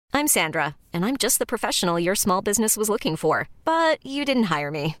I'm Sandra, and I'm just the professional your small business was looking for. But you didn't hire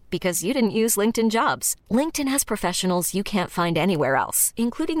me because you didn't use LinkedIn Jobs. LinkedIn has professionals you can't find anywhere else,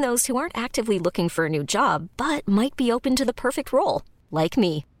 including those who aren't actively looking for a new job, but might be open to the perfect role, like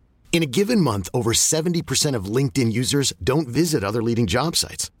me. In a given month, over 70% of LinkedIn users don't visit other leading job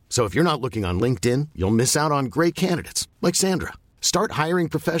sites. So if you're not looking on LinkedIn, you'll miss out on great candidates like Sandra. Start hiring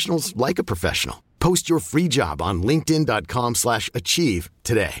professionals like a professional. Post your free job on linkedin.com/achieve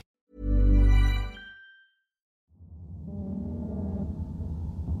today.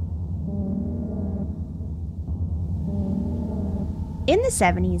 In the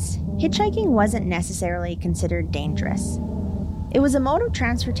 70s, hitchhiking wasn't necessarily considered dangerous. It was a mode of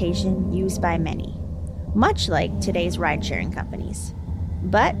transportation used by many, much like today's ride-sharing companies,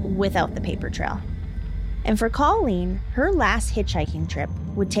 but without the paper trail. And for Colleen, her last hitchhiking trip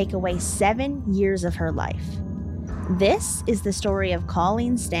would take away 7 years of her life. This is the story of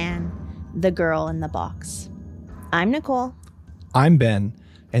Colleen Stan, the girl in the box. I'm Nicole. I'm Ben,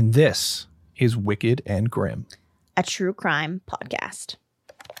 and this is Wicked and Grim, a true crime podcast.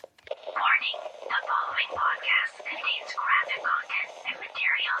 Warning, the following podcast contains graphic content and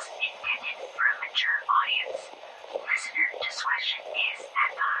materials intended for a mature audience. Listener discretion is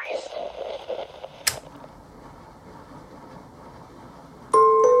advised.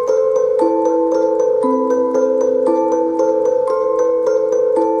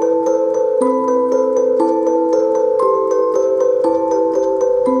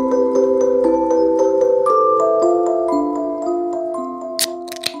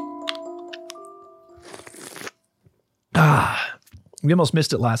 We almost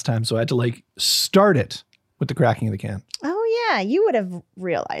missed it last time, so I had to start it with the cracking of the can. Oh yeah, you would have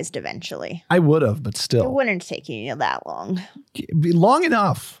realized eventually. I would have, but still. It wouldn't take you that long. Long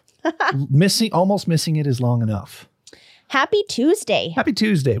enough. Almost missing it is long enough. Happy Tuesday. Happy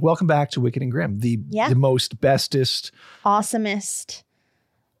Tuesday. Welcome back to Wicked and Grim, the most bestest, awesomest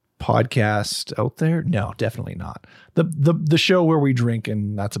podcast out there. No, definitely not. The show where we drink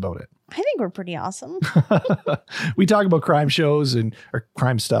and that's about it. I think we're pretty awesome. We talk about crime shows or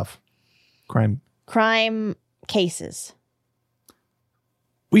crime stuff. Crime cases.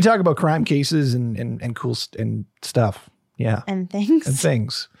 We talk about crime cases and cool and stuff. Yeah. And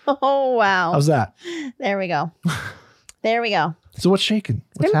things. Oh, wow. How's that? There we go. There we go. So what's shaking?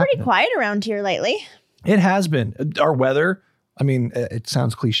 It's been pretty quiet around here lately. It has been. Our weather, I mean, it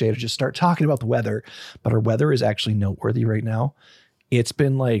sounds cliche to just start talking about the weather, but our weather is actually noteworthy right now. It's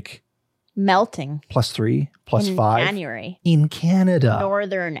been melting. +3, +5. January. In Canada.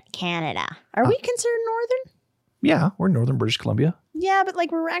 Northern Canada. Are we considered northern? Yeah, we're northern British Columbia. Yeah, but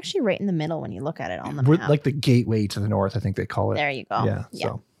we're actually right in the middle when you look at it on the we're map. Like the gateway to the north, I think they call it. There you go. Yeah.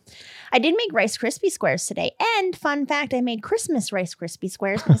 So I did make Rice Krispie squares today. And fun fact, I made Christmas Rice Krispie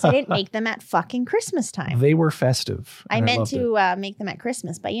squares because I didn't make them at fucking Christmas time. They were festive. I meant to make them at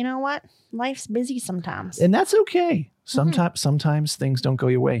Christmas, but you know what? Life's busy sometimes. And that's okay. Sometimes things don't go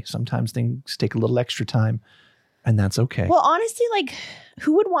your way. Sometimes things take a little extra time, and that's okay. Well, honestly,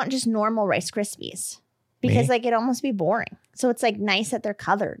 who would want just normal Rice Krispies? Because it'd almost be boring. So it's nice that they're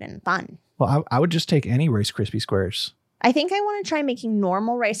colored and fun. Well, I would just take any Rice Krispie squares. I think I want to try making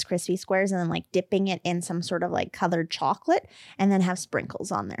normal Rice Krispie squares and then dipping it in some sort of colored chocolate and then have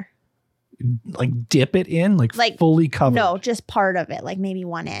sprinkles on there. Dip it in? Fully covered? No, just part of it. Maybe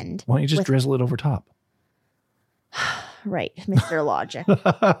one end. Why don't you just drizzle it over top? Right, Mr. Logic.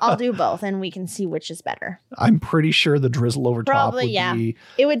 I'll do both and we can see which is better. I'm pretty sure the drizzle over top would be...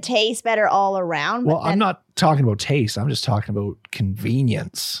 It would taste better all around. Well, I'm not talking about taste. I'm just talking about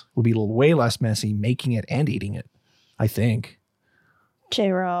convenience. It would be way less messy making it and eating it, I think.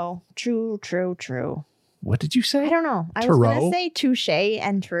 True. What did you say? I don't know. I was going to say touche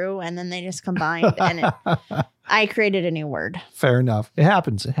and true, and then they just combined, and I created a new word. Fair enough. It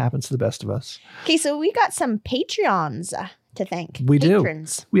happens. It happens to the best of us. Okay, so we got some Patreons to thank. We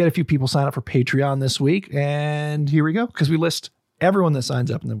Patrons. Do. We had a few people sign up for Patreon this week, and here we go, because we list everyone that signs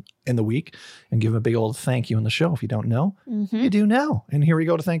up in the week and give them a big old thank you in the show. If you don't know, you do now. And here we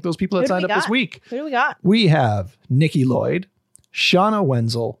go to thank those people that signed up this week. Who do we got? We have Nikki Lloyd, Shauna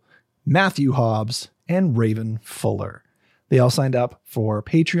Wenzel, Matthew Hobbs, and Raven Fuller. They all signed up for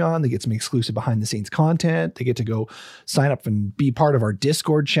Patreon. They get some exclusive behind the scenes content. They get to go sign up and be part of our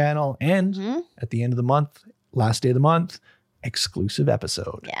Discord channel. And at the end of the month, last day of the month, exclusive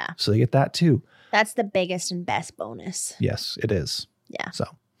episode. Yeah. So they get that too. That's the biggest and best bonus. Yes, it is. Yeah. So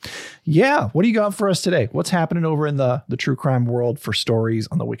yeah, what do you got for us today? What's happening over in the true crime world for stories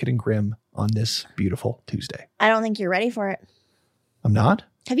on the Wicked and Grim on this beautiful Tuesday? I don't think you're ready for it. I'm not?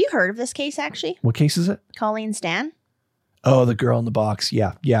 Have you heard of this case, actually? What case is it? Colleen Stan? Oh, the girl in the box.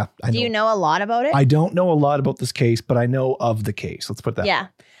 Yeah. Do you know a lot about it? I don't know a lot about this case, but I know of the case. Let's put that. Yeah.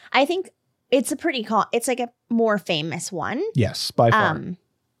 I think it's it's like a more famous one. Yes, by far.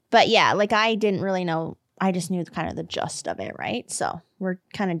 But yeah, like I didn't really know. I just knew kind of the gist of it, right? So we're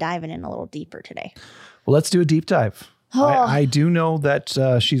kind of diving in a little deeper today. Well, let's do a deep dive. Oh. I do know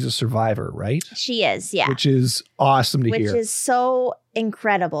that she's a survivor, right? She is, yeah. Which is awesome to hear. Which is so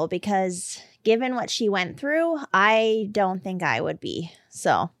incredible because given what she went through, I don't think I would be.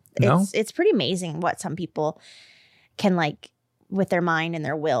 So it's pretty amazing what some people can like with their mind and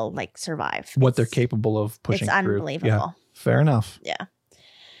their will like survive. What they're capable of pushing through. It's unbelievable. Yeah, fair enough. Yeah.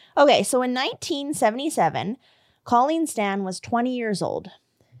 Okay, so in 1977, Colleen Stan was 20 years old.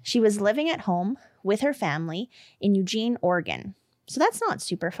 She was living at home with her family in Eugene, Oregon. So that's not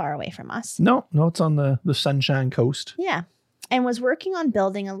super far away from us. No, it's on the Sunshine Coast. Yeah. And was working on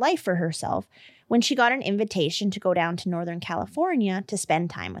building a life for herself when she got an invitation to go down to Northern California to spend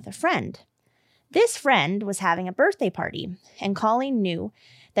time with a friend. This friend was having a birthday party, and Colleen knew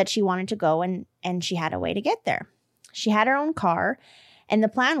that she wanted to go and she had a way to get there. She had her own car, and the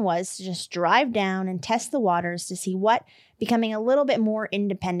plan was to just drive down and test the waters to see what becoming a little bit more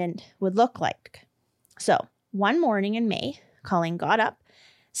independent would look like. So, one morning in May, Colleen got up,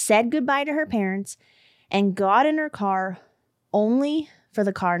 said goodbye to her parents, and got in her car only for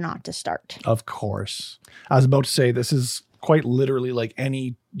the car not to start. Of course. I was about to say, this is quite literally like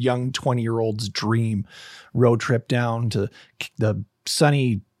any young 20-year-old's dream. Road trip down to the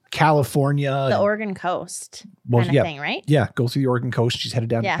sunny California. The Oregon coast kind of thing, right? Yeah, go through the Oregon coast. She's headed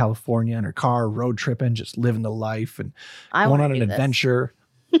down to California in her car, road tripping, just living the life and going on an adventure.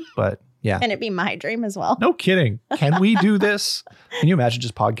 But yeah. Can it be my dream as well? No kidding. Can we do this? Can you imagine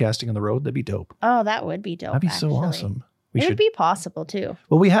just podcasting on the road? That'd be dope. Oh, that would be dope. That'd be so awesome. It would be possible too.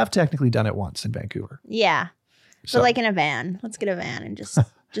 Well, we have technically done it once in Vancouver. Yeah. So like in a van. Let's get a van and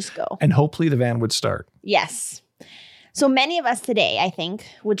just go. And hopefully the van would start. Yes. So many of us today, I think,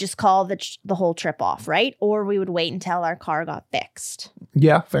 would just call the whole trip off, right? Or we would wait until our car got fixed.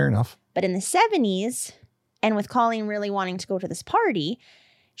 Yeah, fair enough. But in the 70s, and with Colleen really wanting to go to this party,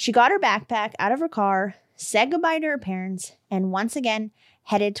 she got her backpack out of her car, said goodbye to her parents, and once again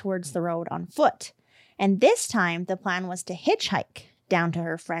headed towards the road on foot. And this time, the plan was to hitchhike down to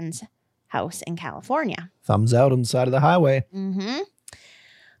her friend's house in California. Thumbs out on the side of the highway. Mm-hmm.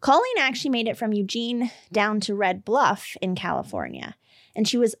 Colleen actually made it from Eugene down to Red Bluff in California. And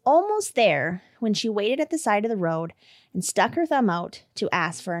she was almost there when she waited at the side of the road and stuck her thumb out to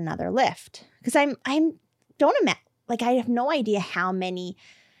ask for another lift. Because I have no idea how many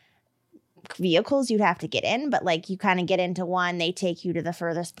vehicles you'd have to get in, but like you kind of get into one, they take you to the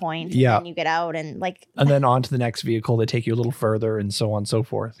furthest point, and then you get out and then on to the next vehicle, they take you a little further and so on and so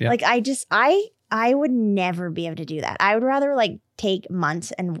forth. Yeah. Like I would never be able to do that. I would rather like take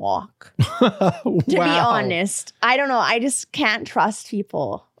months and walk. To be honest, I don't know. I just can't trust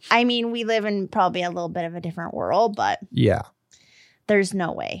people. I mean, we live in probably a little bit of a different world, but yeah, there's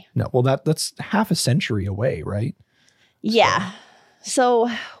no way. No, well, that's half a century away, right? Yeah. So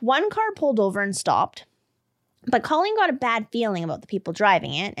one car pulled over and stopped, but Colleen got a bad feeling about the people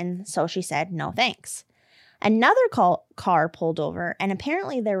driving it, and so she said, no thanks. Another car pulled over, and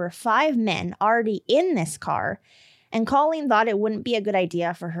apparently there were 5 men already in this car, and Colleen thought it wouldn't be a good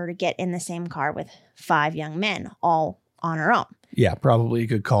idea for her to get in the same car with 5 young men, all on her own. Yeah, probably a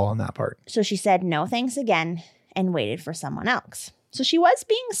good call on that part. So she said no thanks again and waited for someone else. So she was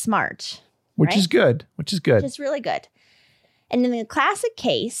being smart. Which is good. Which is good. Which is really good. And in the classic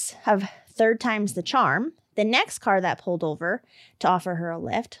case of third time's the charm, the next car that pulled over to offer her a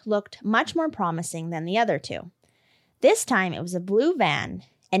lift looked much more promising than the other two. This time it was a blue van,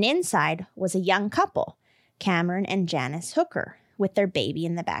 and inside was a young couple, Cameron and Janice Hooker, with their baby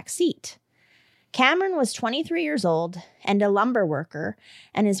in the back seat. Cameron was 23 years old and a lumber worker,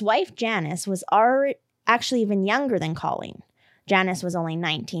 and his wife Janice was actually even younger than Colleen. Janice was only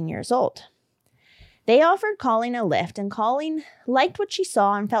 19 years old. They offered Colleen a lift, and Colleen liked what she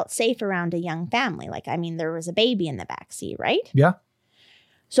saw and felt safe around a young family. There was a baby in the backseat, right? Yeah.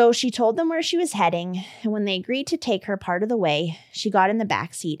 So she told them where she was heading, and when they agreed to take her part of the way, she got in the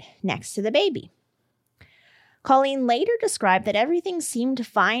backseat next to the baby. Colleen later described that everything seemed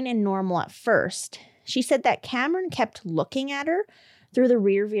fine and normal at first. She said that Cameron kept looking at her through the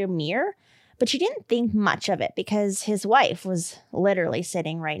rearview mirror, but she didn't think much of it because his wife was literally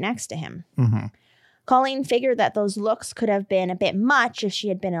sitting right next to him. Mm-hmm. Colleen figured that those looks could have been a bit much if she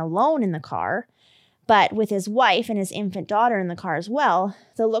had been alone in the car, but with his wife and his infant daughter in the car as well,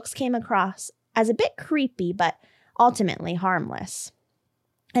 the looks came across as a bit creepy, but ultimately harmless.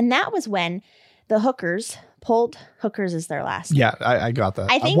 And that was when Hookers is their last name. Yeah, I got that.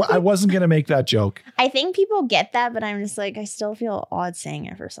 I wasn't going to make that joke. I think people get that, but I'm just like, I still feel odd saying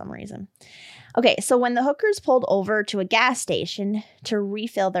it for some reason. Okay, so when the Hookers pulled over to a gas station to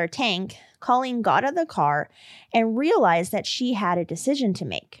refill their tank, Colleen got out of the car and realized that she had a decision to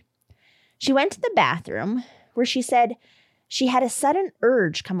make. She went to the bathroom where she said she had a sudden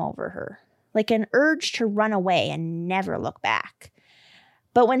urge come over her, like an urge to run away and never look back.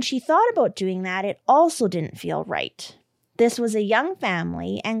 But when she thought about doing that, it also didn't feel right. This was a young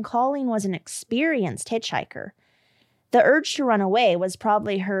family, and Colleen was an experienced hitchhiker. The urge to run away was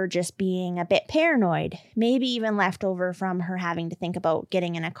probably her just being a bit paranoid, maybe even left over from her having to think about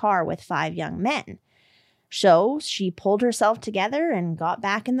getting in a car with 5 young men. So she pulled herself together and got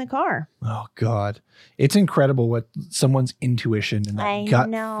back in the car. Oh, God. It's incredible what someone's intuition and that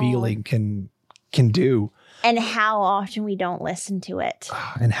gut feeling can do. And how often we don't listen to it.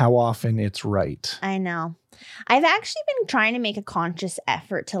 And how often it's right. I know. I've actually been trying to make a conscious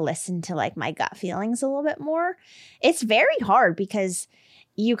effort to listen to like my gut feelings a little bit more. It's very hard because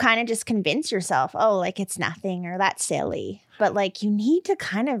you kind of just convince yourself, oh, like it's nothing or that's silly. But like you need to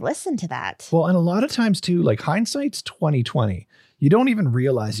kind of listen to that. Well, and a lot of times too, like hindsight's 20/20. You don't even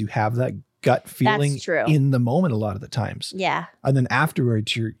realize you have that gut feeling in the moment a lot of the times. Yeah. And then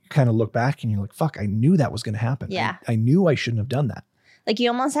afterwards you kind of look back and you're like, fuck, I knew that was going to happen. Yeah. I knew I shouldn't have done that. Like you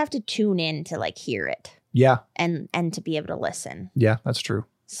almost have to tune in to like hear it. Yeah. And to be able to listen. Yeah, that's true.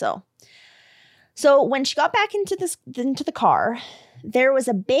 So when she got back into the car, there was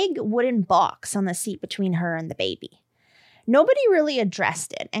a big wooden box on the seat between her and the baby. Nobody really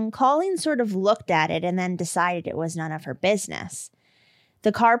addressed it, and Colleen sort of looked at it and then decided it was none of her business.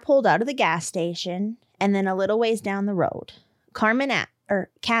 The car pulled out of the gas station, and then a little ways down the road,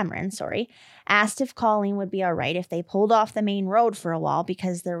 Cameron asked if Colleen would be all right if they pulled off the main road for a while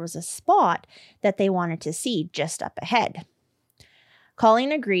because there was a spot that they wanted to see just up ahead.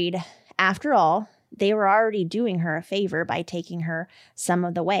 Colleen agreed. After all, they were already doing her a favor by taking her some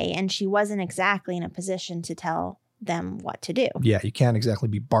of the way, and she wasn't exactly in a position to tell them what to do. Yeah, you can't exactly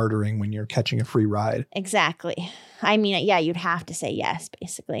be bartering when you're catching a free ride. Exactly. I mean, yeah, you'd have to say yes,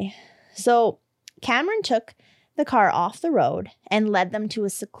 basically. So Cameron took the car off the road and led them to a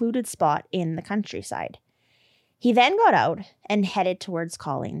secluded spot in the countryside. He then got out and headed towards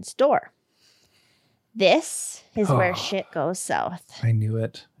Colleen's door. This is where shit goes south. I knew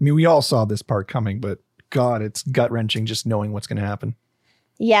it. I mean, we all saw this part coming, but God, it's gut-wrenching just knowing what's going to happen.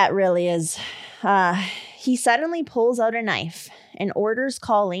 Yeah, it really is. He suddenly pulls out a knife and orders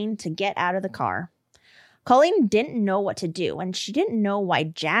Colleen to get out of the car. Colleen didn't know what to do, and she didn't know why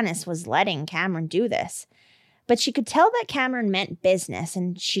Janice was letting Cameron do this. But she could tell that Cameron meant business,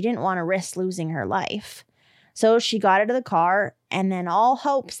 and she didn't want to risk losing her life. So she got out of the car, and then all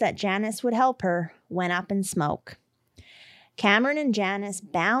hopes that Janice would help her went up in smoke. Cameron and Janice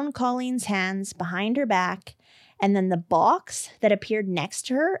bound Colleen's hands behind her back, and then the box that appeared next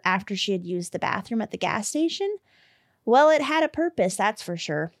to her after she had used the bathroom at the gas station, well, it had a purpose, that's for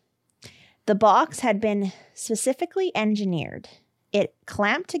sure. The box had been specifically engineered. It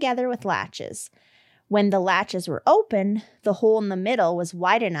clamped together with latches. When the latches were open, the hole in the middle was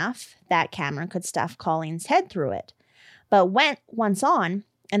wide enough that Cameron could stuff Colleen's head through it. But once on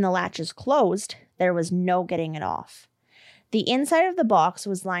and the latches closed, there was no getting it off. The inside of the box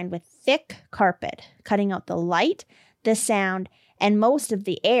was lined with thick carpet, cutting out the light, the sound, and most of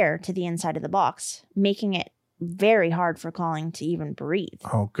the air to the inside of the box, making it very hard for Colleen to even breathe.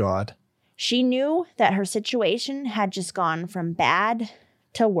 Oh, God. She knew that her situation had just gone from bad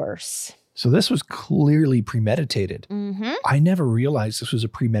to worse. So this was clearly premeditated. Mm-hmm. I never realized this was a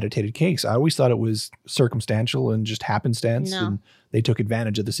premeditated case. I always thought it was circumstantial and just happenstance, and they took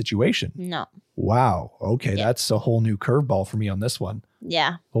advantage of the situation. No. Wow. Okay, that's a whole new curveball for me on this one.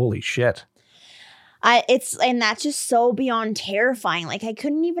 Yeah. Holy shit. And that's just so beyond terrifying. Like, I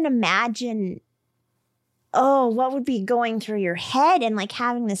couldn't even imagine, what would be going through your head and like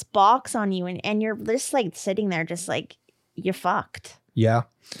having this box on you and you're just like sitting there just like, you're fucked. Yeah.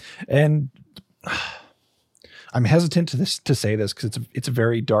 And I'm hesitant to say this because it's a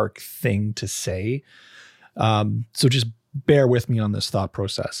very dark thing to say. So just bear with me on this thought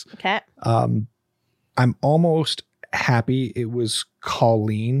process. Okay. I'm almost happy it was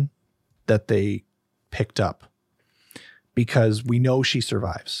Colleen that they picked up because we know she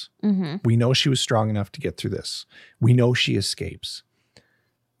survives. Mm-hmm. We know she was strong enough to get through this. We know she escapes.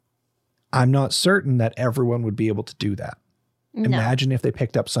 I'm not certain that everyone would be able to do that. No. Imagine if they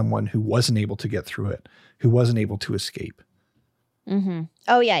picked up someone who wasn't able to get through it, who wasn't able to escape. Mm-hmm.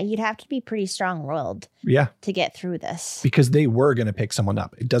 Oh, yeah. You'd have to be pretty strong-willed Yeah. to get through this. Because they were going to pick someone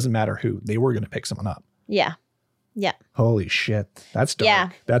up. It doesn't matter who. They were going to pick someone up. Yeah. Yeah. Holy shit. That's dark. Yeah.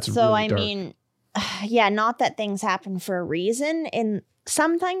 That's so, really I dark. mean, yeah, not that things happen for a reason. And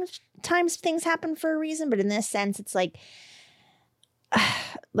sometimes things happen for a reason, but in this sense, it's like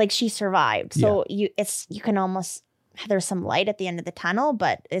she survived. So you can almost, there's some light at the end of the tunnel,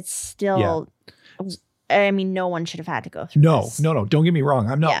 but it's still, I mean, no one should have had to go through this. No. Don't get me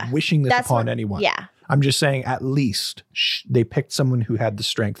wrong. I'm not wishing this upon anyone. Yeah. I'm just saying at least they picked someone who had the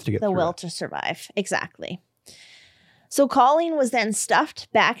strength to get through the will to survive. Exactly. So Colleen was then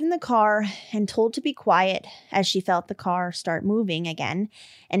stuffed back in the car and told to be quiet as she felt the car start moving again.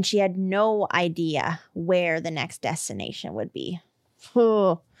 And she had no idea where the next destination would be.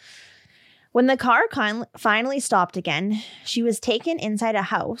 When the car finally stopped again, she was taken inside a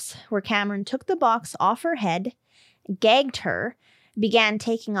house where Cameron took the box off her head, gagged her, began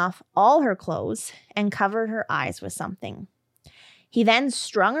taking off all her clothes, and covered her eyes with something. He then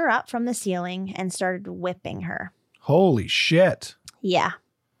strung her up from the ceiling and started whipping her. Holy shit. Yeah,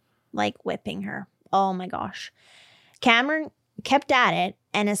 like whipping her. Oh my gosh. Cameron kept at it,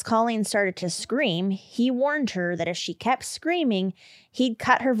 and as Colleen started to scream, he warned her that if she kept screaming, he'd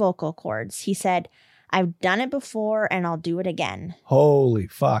cut her vocal cords. He said, "I've done it before and I'll do it again." Holy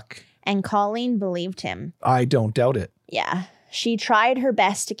fuck. And Colleen believed him. I don't doubt it. Yeah. She tried her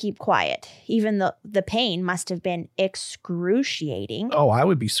best to keep quiet, even though the pain must have been excruciating. Oh, I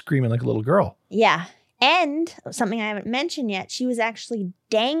would be screaming like a little girl. Yeah. And something I haven't mentioned yet, she was actually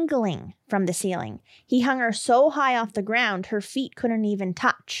dangling from the ceiling. He hung her so high off the ground, her feet couldn't even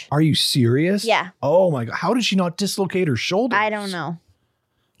touch. Are you serious? Yeah. Oh my God. How did she not dislocate her shoulders? I don't know.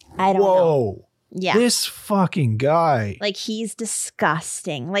 I don't know. Whoa. Yeah. This fucking guy. Like, he's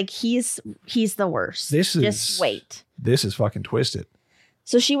disgusting. Like, he's the worst. Just wait. This is fucking twisted.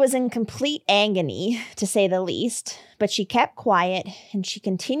 So she was in complete agony, to say the least, but she kept quiet, and she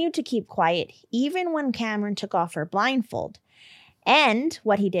continued to keep quiet even when Cameron took off her blindfold. And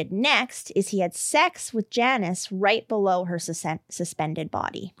what he did next is he had sex with Janice right below her suspended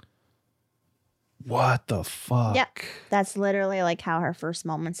body. What the fuck? Yep. That's literally like how her first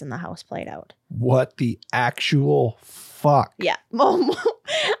moments in the house played out. What the actual fuck? Yeah.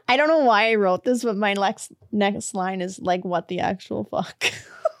 I don't know why I wrote this, but my next line is like, what the actual fuck?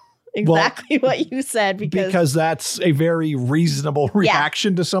 Exactly what you said. Because that's a very reasonable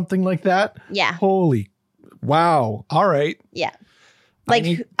reaction to something like that. Yeah. Holy. Wow. All right. Yeah.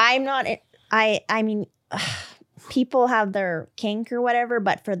 Like, I mean, people have their kink or whatever,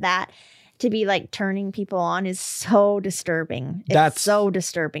 but for that to be like turning people on is so disturbing. It's so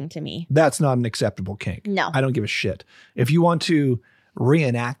disturbing to me. That's not an acceptable kink. No. I don't give a shit. If you want to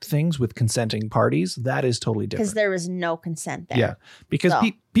reenact things with consenting parties, that is totally different. Because there was no consent there. Yeah. Because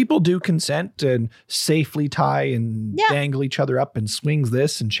people do consent and safely tie and dangle each other up and swings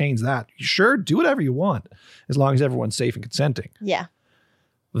this and chains that. Sure, do whatever you want as long as everyone's safe and consenting. Yeah.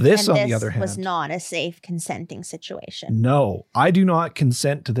 This, on the other hand, was not a safe consenting situation. No, I do not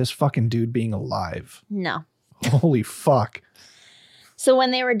consent to this fucking dude being alive. No. Holy fuck. So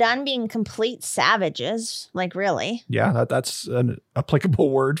when they were done being complete savages, like really. Yeah, that's an applicable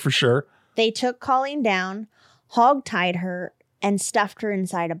word for sure. They took Colleen down, hog-tied her, and stuffed her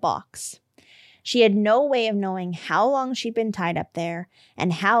inside a box. She had no way of knowing how long she'd been tied up there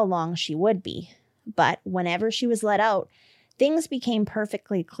and how long she would be. But whenever she was let out, things became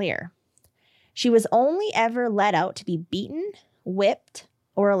perfectly clear. She was only ever let out to be beaten, whipped,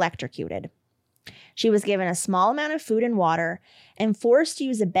 or electrocuted. She was given a small amount of food and water and forced to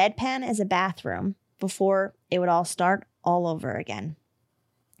use a bedpan as a bathroom before it would all start all over again.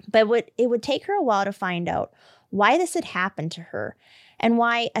 But it would take her a while to find out why this had happened to her and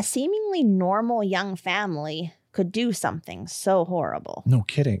why a seemingly normal young family could do something so horrible. No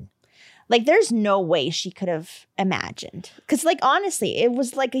kidding. Like, there's no way she could have imagined. Because, like, honestly, it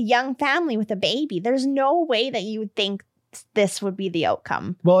was like a young family with a baby. There's no way that you would think this would be the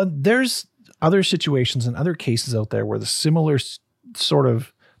outcome. Well, there's other situations and other cases out there where the similar sort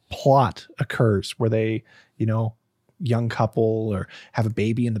of plot occurs where they, young couple or have a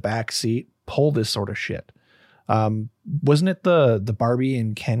baby in the back seat, pull this sort of shit. Wasn't it the Barbie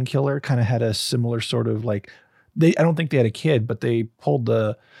and Ken killer kind of had a similar sort of like, I don't think they had a kid, but they pulled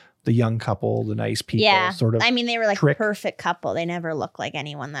the young couple, the nice people sort of. I mean, they were like trick. a perfect couple. They never looked like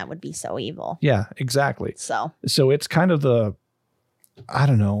anyone that would be so evil. Yeah, exactly. So it's kind of I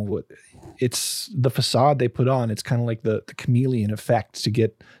don't know, it's the facade they put on. It's kind of like the chameleon effect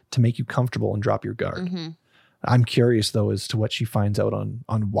to make you comfortable and drop your guard. Mm-hmm. I'm curious though, as to what she finds out on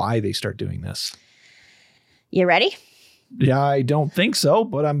why they start doing this. You ready? Yeah, I don't think so,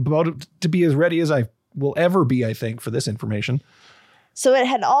 but I'm about to be as ready as I will ever be, I think, for this information. So it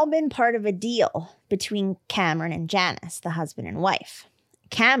had all been part of a deal between Cameron and Janice, the husband and wife.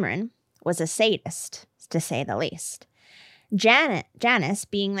 Cameron was a sadist, to say the least. Janice,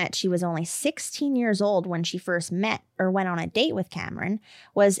 being that she was only 16 years old when she first met or went on a date with Cameron,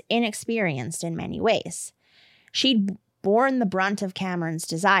 was inexperienced in many ways. She'd borne the brunt of Cameron's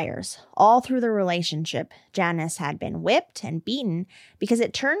desires. All through the relationship, Janice had been whipped and beaten because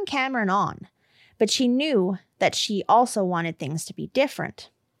it turned Cameron on. But she knew that she also wanted things to be different.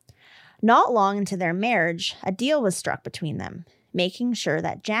 Not long into their marriage, a deal was struck between them, making sure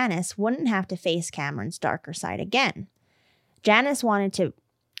that Janice wouldn't have to face Cameron's darker side again. Janice wanted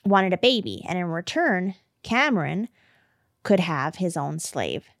a baby, and in return, Cameron could have his own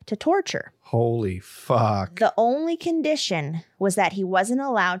slave to torture. Holy fuck. The only condition was that he wasn't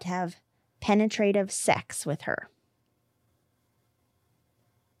allowed to have penetrative sex with her.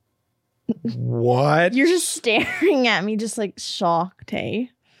 What? You're just staring at me just like shocked,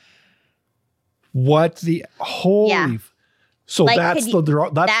 hey? What the holy Yeah. So Like, that's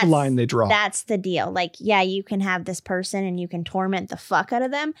the line they draw. That's the deal. Like, yeah, you can have this person and you can torment the fuck out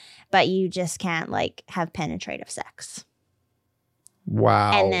of them, but you just can't like have penetrative sex.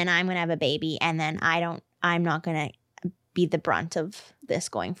 Wow. And then I'm going to have a baby, and then I'm not going to be the brunt of this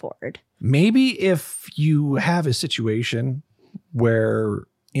going forward. Maybe if you have a situation where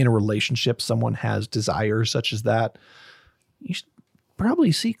in a relationship someone has desires such as that, you should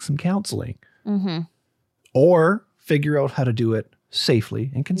probably seek some counseling. Mm-hmm. Or figure out how to do it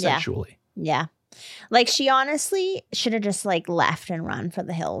safely and consensually. Yeah. Like, she honestly should have just like left and run for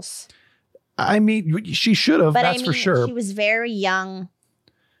the hills. I mean, she should have, But that's for sure. She was very young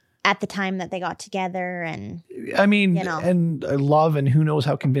at the time that they got together, and I mean, you know. and I love, and who knows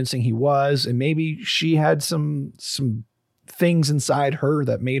how convincing he was. And maybe she had some things inside her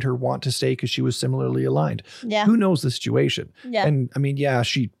that made her want to stay because she was similarly aligned. Yeah. Who knows the situation? Yeah. And I mean, yeah,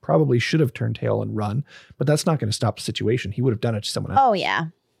 she probably should have turned tail and run, but that's not going to stop the situation. He would have done it to someone else. Oh yeah.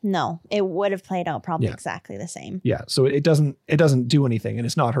 No, it would have played out probably Yeah. exactly the same. Yeah. So it doesn't do anything, and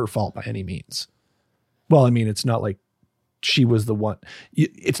it's not her fault by any means. Well, I mean, it's not like she was the one.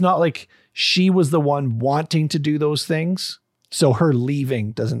 It's not like she was the one wanting to do those things. So her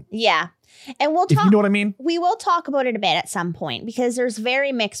leaving doesn't. Yeah. And we'll talk. If you know what I mean? We will talk about it a bit at some point, because there's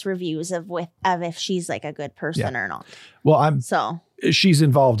very mixed reviews of if she's like a good person or not. Well, she's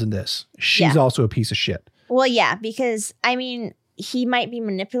involved in this. She's also a piece of shit. Well, yeah, because I mean, he might be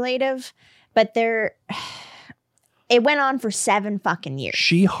manipulative, but it went on for 7 fucking years.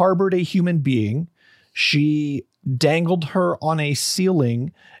 She harbored a human being. She dangled her on a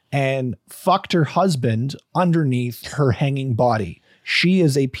ceiling and fucked her husband underneath her hanging body. She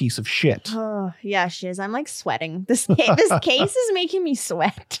is a piece of shit. Oh, yeah, she is. I'm like sweating. This case is making me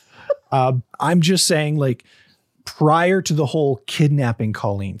sweat. I'm just saying, like, prior to the whole kidnapping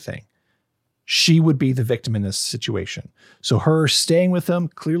Colleen thing, she would be the victim in this situation. So her staying with him,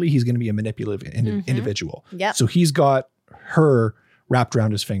 clearly he's going to be a manipulative individual. Yep. So he's got her wrapped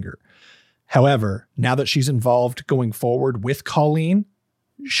around his finger. However, now that she's involved going forward with Colleen,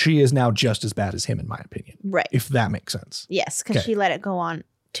 she is now just as bad as him, in my opinion. Right. If that makes sense. Yes, because she let it go on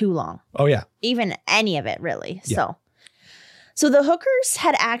too long. Oh, yeah. Even any of it, really. Yeah. So the hookers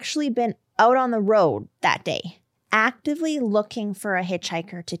had actually been out on the road that day, actively looking for a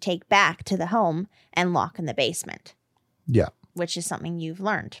hitchhiker to take back to the home and lock in the basement. Yeah. Which is something you've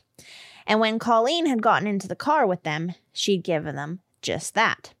learned. And when Colleen had gotten into the car with them, she'd given them just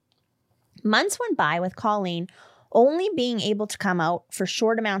that. Months went by with Colleen only being able to come out for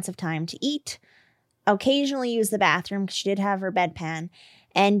short amounts of time to eat, occasionally use the bathroom because she did have her bedpan,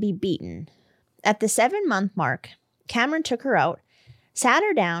 and be beaten. At the 7-month mark, Cameron took her out, sat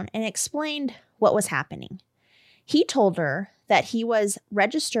her down, and explained what was happening. He told her that he was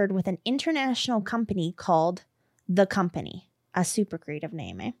registered with an international company called The Company, a super creative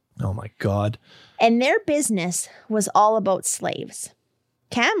name, eh? Oh my God. And their business was all about slaves.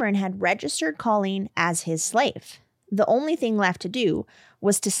 Cameron had registered Colleen as his slave. The only thing left to do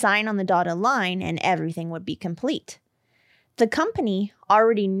was to sign on the dotted line and everything would be complete. The company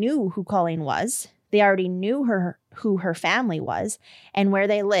already knew who Colleen was. They already knew who her family was and where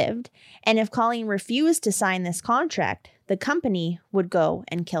they lived. And if Colleen refused to sign this contract, the company would go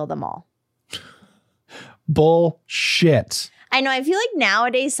and kill them all. Bullshit. I know. I feel like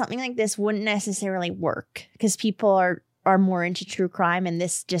nowadays something like this wouldn't necessarily work because people are more into true crime, and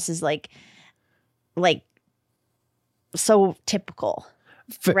this just is like so typical,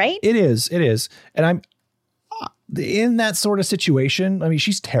 right? It is. And in that sort of situation, I mean,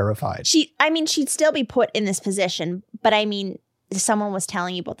 she's terrified. She'd still be put in this position, but I mean, if someone was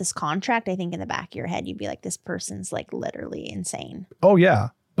telling you about this contract, I think in the back of your head, you'd be like, this person's like literally insane. Oh, yeah.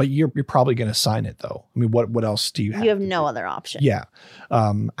 But you're probably going to sign it, though. I mean, what else do you have? You have no other option. Yeah.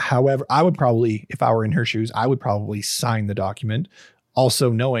 However, I would probably, if I were in her shoes, I would probably sign the document, also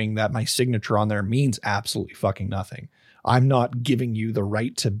knowing that my signature on there means absolutely fucking nothing. I'm not giving you the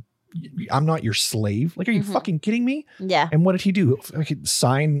right to, I'm not your slave. Like, are you fucking kidding me? Yeah. And what did he do? I could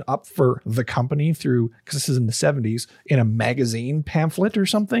sign up for the company through, because this is in the 70s, in a magazine pamphlet or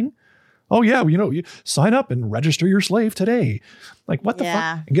something. Oh, yeah, you sign up and register your slave today. Like, what the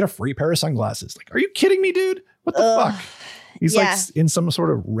fuck? And get a free pair of sunglasses. Like, are you kidding me, dude? What the fuck? He's like in some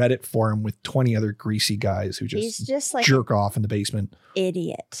sort of Reddit forum with 20 other greasy guys who just like jerk off in the basement.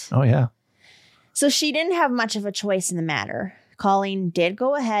 Idiot. Oh, yeah. So she didn't have much of a choice in the matter. Colleen did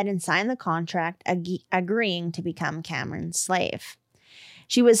go ahead and sign the contract, agreeing to become Cameron's slave.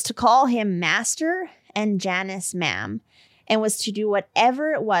 She was to call him Master and Janice Ma'am, and was to do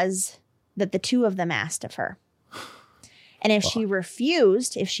whatever it was that the two of them asked of her. And if she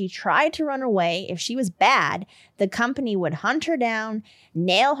refused, if she tried to run away, if she was bad, the company would hunt her down,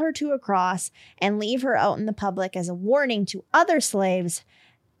 nail her to a cross, and leave her out in the public as a warning to other slaves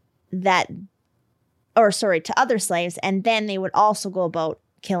to other slaves, and then they would also go about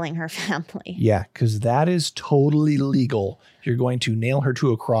killing her family. Yeah, because that is totally legal. You're going to nail her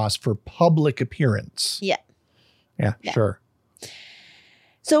to a cross for public appearance. Yeah. Yeah, sure.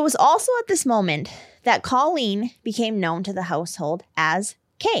 So it was also at this moment that Colleen became known to the household as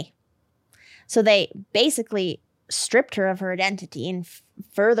Kay. So they basically stripped her of her identity and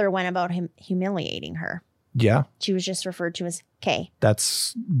further went about humiliating her. Yeah. She was just referred to as Kay.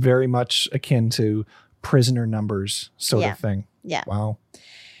 That's very much akin to prisoner numbers sort of thing. Yeah. Wow.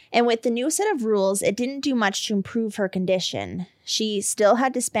 And with the new set of rules, it didn't do much to improve her condition. She still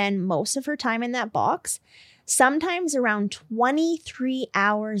had to spend most of her time in that box, sometimes around 23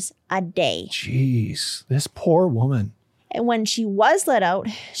 hours a day. Jeez, this poor woman. And when she was let out,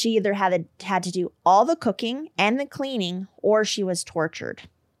 she either had to do all the cooking and the cleaning, or she was tortured.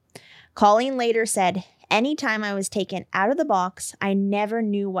 Colleen later said, "Anytime I was taken out of the box, I never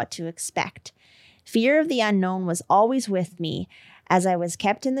knew what to expect. Fear of the unknown was always with me, as I was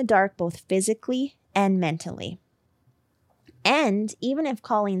kept in the dark both physically and mentally." And even if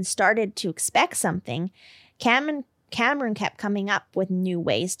Colleen started to expect something, Cameron kept coming up with new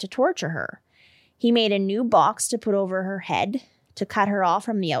ways to torture her. He made a new box to put over her head to cut her off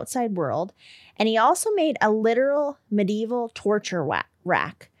from the outside world, and he also made a literal medieval torture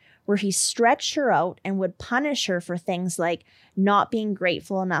rack where he stretched her out and would punish her for things like not being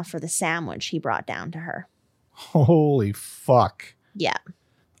grateful enough for the sandwich he brought down to her. Holy fuck. Yeah.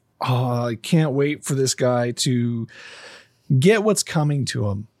 Oh, I can't wait for this guy to get what's coming to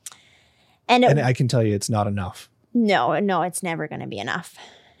him. And I can tell you it's not enough. No, it's never going to be enough.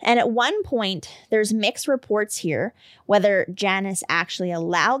 And at one point, there's mixed reports here, whether Janice actually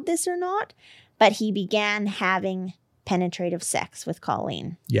allowed this or not, but he began having penetrative sex with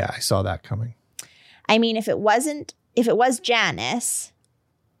Colleen. Yeah, I saw that coming. I mean, if it was Janice,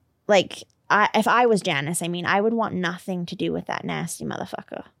 like, if I was Janice, I mean, I would want nothing to do with that nasty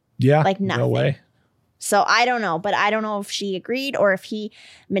motherfucker. Yeah, like nothing. No way. So I don't know, but I don't know if she agreed or if he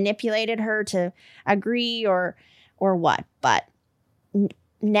manipulated her to agree or what. But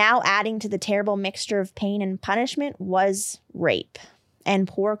now adding to the terrible mixture of pain and punishment was rape. And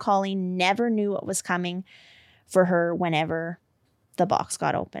poor Colleen never knew what was coming for her whenever the box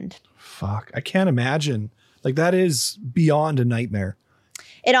got opened. Fuck, I can't imagine. Like, that is beyond a nightmare.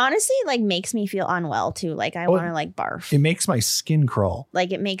 It honestly, like, makes me feel unwell, too. Like, I want to, like, barf. It makes my skin crawl.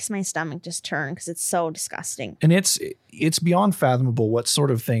 Like, it makes my stomach just turn because it's so disgusting. And it's beyond fathomable what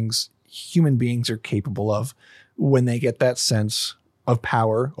sort of things human beings are capable of when they get that sense of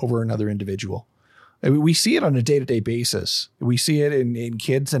power over another individual. I mean, we see it on a day-to-day basis. We see it in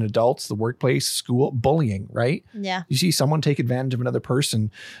kids and adults, the workplace, school, bullying, right? Yeah. You see someone take advantage of another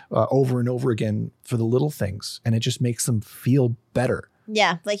person over and over again for the little things, and it just makes them feel better.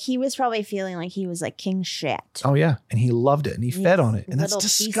 Yeah, like he was probably feeling like he was like king shit. Oh, yeah. And he loved it and he fed on it. And that's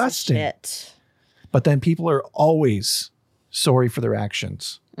disgusting. Shit. But then people are always sorry for their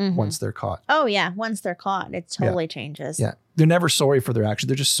actions once they're caught. Oh, yeah. Once they're caught, it totally changes. Yeah. They're never sorry for their actions.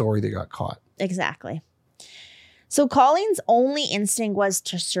 They're just sorry they got caught. Exactly. So Colleen's only instinct was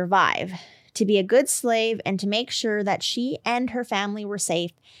to survive, to be a good slave, and to make sure that she and her family were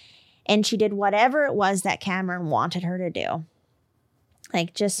safe. And she did whatever it was that Cameron wanted her to do.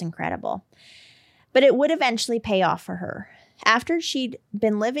 Like, just incredible. But it would eventually pay off for her. After she'd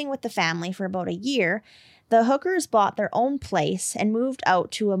been living with the family for about a year, the hookers bought their own place and moved out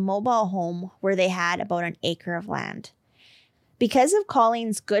to a mobile home where they had about an acre of land. Because of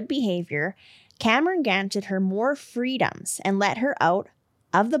Colleen's good behavior, Cameron granted her more freedoms and let her out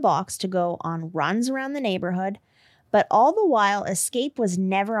of the box to go on runs around the neighborhood, but all the while, escape was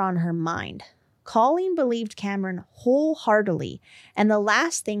never on her mind. Colleen believed Cameron wholeheartedly, and the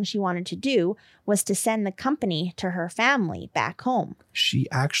last thing she wanted to do was to send the company to her family back home. She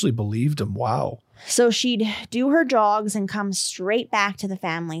actually believed him. Wow. So she'd do her jogs and come straight back to the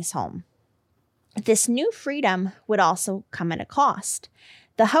family's home. This new freedom would also come at a cost.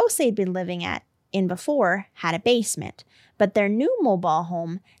 The house they'd been living in before had a basement, but their new mobile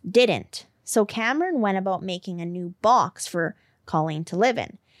home didn't. So Cameron went about making a new box for Colleen to live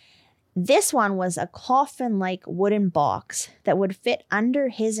in. This one was a coffin-like wooden box that would fit under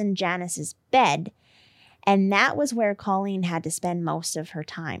his and Janice's bed, and that was where Colleen had to spend most of her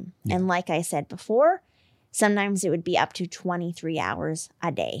time. Yeah. And like I said before, sometimes it would be up to 23 hours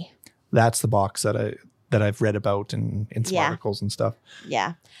a day. That's the box that I've read about in some articles and stuff.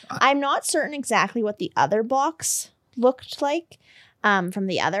 Yeah. I'm not certain exactly what the other box looked like from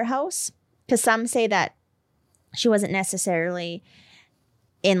the other house, because some say that she wasn't necessarily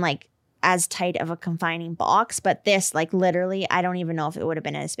in like as tight of a confining box, but this, like, literally, I don't even know if it would have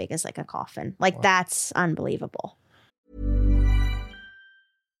been as big as like a coffin. Like, wow. That's unbelievable.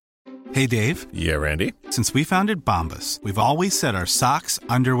 Hey, Dave. Yeah, Randy. Since we founded Bombas, we've always said our socks,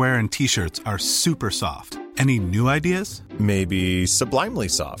 underwear, and T-shirts are super soft. Any new ideas? Maybe sublimely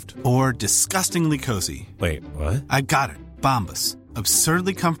soft. Or disgustingly cozy. Wait, what? I got it. Bombas.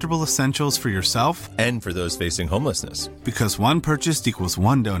 Absurdly comfortable essentials for yourself and for those facing homelessness. Because one purchased equals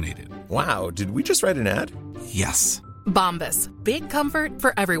one donated. Wow, did we just write an ad? Yes. Bombas. Big comfort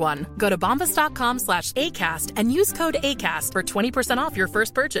for everyone. Go to bombas.com/ACAST and use code ACAST for 20% off your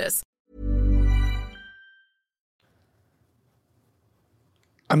first purchase.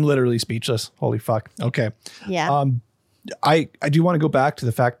 I'm literally speechless. Holy fuck. Okay. Yeah. I do want to go back to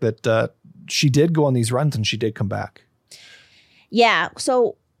the fact that she did go on these runs and she did come back. Yeah.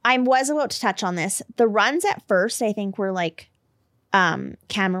 So I was about to touch on this. The runs at first, I think, were like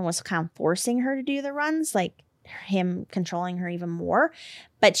Cameron was kind of forcing her to do the runs, like him controlling her even more.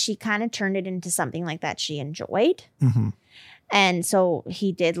 But she kind of turned it into something like that she enjoyed. Mm-hmm. And so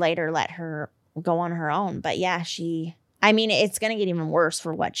he did later let her go on her own. But yeah, I mean, it's going to get even worse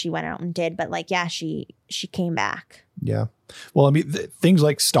for what she went out and did. But like, yeah, she came back. Yeah. Well, I mean, things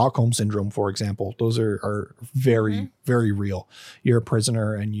like Stockholm Syndrome, for example, those are very, very real. You're a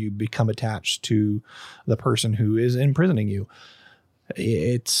prisoner and you become attached to the person who is imprisoning you.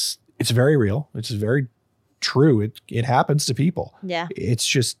 It's very real. It's very true. It happens to people. Yeah. It's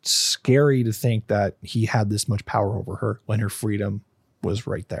just scary to think that he had this much power over her when her freedom was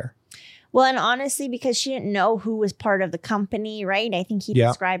right there. Well, and honestly, because she didn't know who was part of the company, right? I think he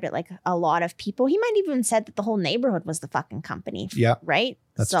described it like a lot of people. He might even said that the whole neighborhood was the fucking company. Yeah. Right?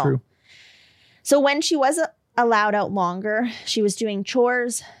 That's true. So when she was allowed out longer, she was doing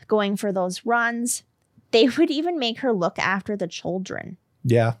chores, going for those runs. They would even make her look after the children.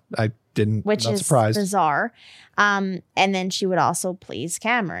 Yeah, I didn't. Which not is surprised. Bizarre. And then she would also please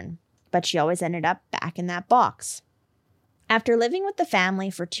Cameron. But she always ended up back in that box. After living with the family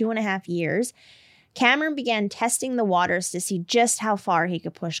for 2.5 years, Cameron began testing the waters to see just how far he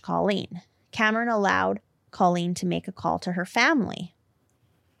could push Colleen. Cameron allowed Colleen to make a call to her family.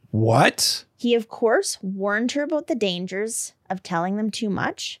 What? He, of course, warned her about the dangers of telling them too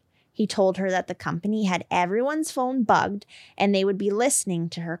much. He told her that the company had everyone's phone bugged and they would be listening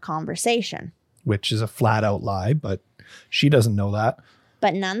to her conversation. Which is a flat out lie, but she doesn't know that.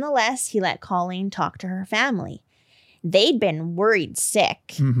 But nonetheless, he let Colleen talk to her family. They'd been worried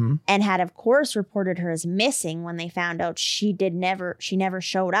sick and had, of course, reported her as missing when they found out she never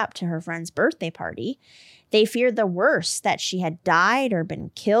showed up to her friend's birthday party. They feared the worst, that she had died or been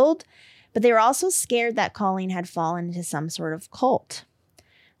killed, but they were also scared that Colleen had fallen into some sort of cult.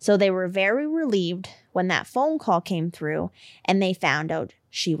 So they were very relieved when that phone call came through and they found out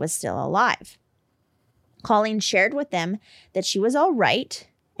she was still alive. Colleen shared with them that she was all right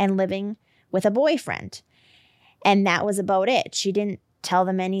and living with a boyfriend. And that was about it. She didn't tell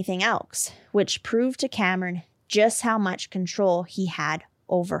them anything else, which proved to Cameron just how much control he had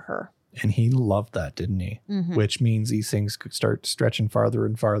over her. And he loved that, didn't he? Mm-hmm. Which means these things could start stretching farther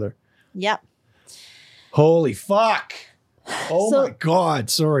and farther. Yep. Holy fuck. Oh my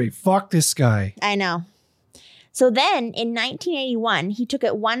God. Sorry. Fuck this guy. I know. So then in 1981, he took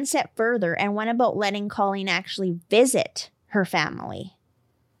it one step further and went about letting Colleen actually visit her family.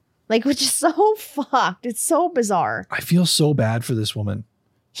 Like, which is so fucked. It's so bizarre. I feel so bad for this woman.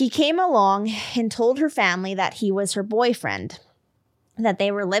 He came along and told her family that he was her boyfriend, that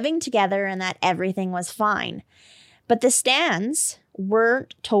they were living together and that everything was fine. But the Stans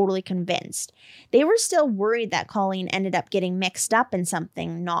weren't totally convinced. They were still worried that Colleen ended up getting mixed up in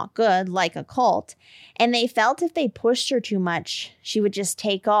something not good, like a cult, and they felt if they pushed her too much, she would just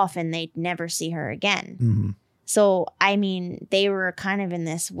take off and they'd never see her again. Mm-hmm. So, I mean, they were kind of in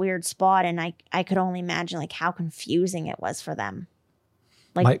this weird spot, and I could only imagine like how confusing it was for them.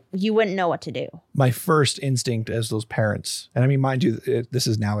 Like, you wouldn't know what to do. My first instinct as those parents, and I mean, mind you, this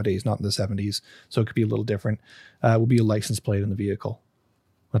is nowadays, not in the 70s, so it could be a little different, will be a license plate on the vehicle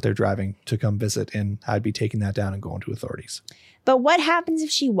that they're driving to come visit, and I'd be taking that down and going to authorities. But what happens if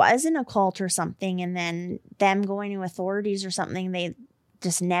she was in a cult or something, and then them going to authorities or something, they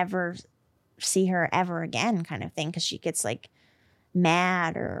just never see her ever again kind of thing because she gets like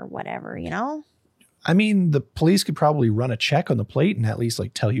mad or whatever, you know? I mean, the police could probably run a check on the plate and at least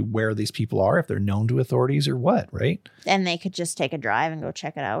like tell you where these people are, if they're known to authorities or what, right? And they could just take a drive and go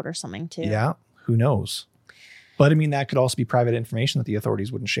check it out or something too. Yeah, who knows? But I mean, that could also be private information that the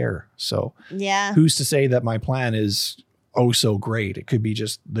authorities wouldn't share. So yeah, who's to say that my plan is oh so great? It could be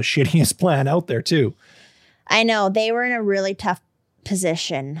just the shittiest plan out there too. I know. They were in a really tough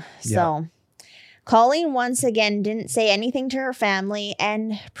position. So Colleen once again didn't say anything to her family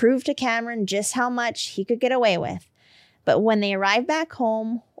and proved to Cameron just how much he could get away with. But when they arrived back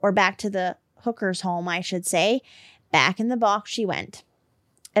home, or back to the hooker's home, I should say, back in the box she went.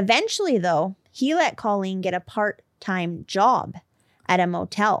 Eventually, though, he let Colleen get a part-time job at a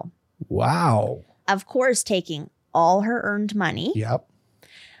motel. Wow. Of course, taking all her earned money. Yep.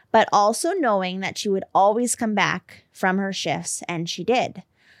 But also knowing that she would always come back from her shifts, and she did.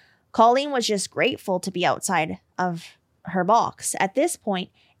 Colleen was just grateful to be outside of her box. At this point,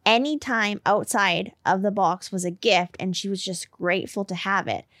 any time outside of the box was a gift, and she was just grateful to have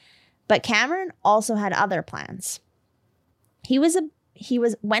it. But Cameron also had other plans. He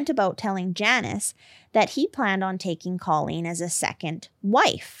went about telling Janice that he planned on taking Colleen as a second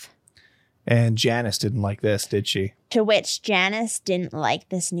wife. And Janice didn't like this, did she? To which Janice didn't like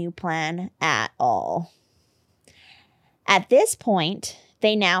this new plan at all. At this point,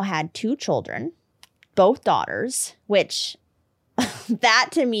 they now had 2 children, both daughters, which that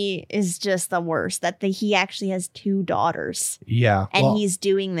to me is just the worst, that he actually has 2 daughters. Yeah. And he's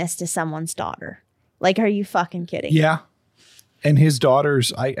doing this to someone's daughter. Like, are you fucking kidding? Yeah. And his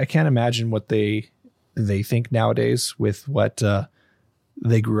daughters, I can't imagine what they think nowadays with what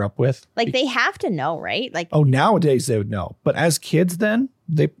they grew up with. Like, they have to know, right? Like, oh, nowadays they would know. But as kids then,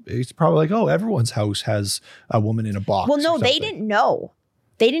 it's probably like, oh, everyone's house has a woman in a box. Well, no, they didn't know.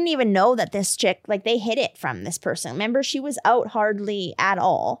 They didn't even know that this chick, like, they hid it from this person. Remember, she was out hardly at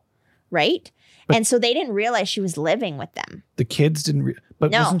all, right? And so they didn't realize she was living with them. The kids didn't,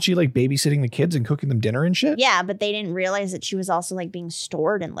 but wasn't she like babysitting the kids and cooking them dinner and shit? Yeah, but they didn't realize that she was also like being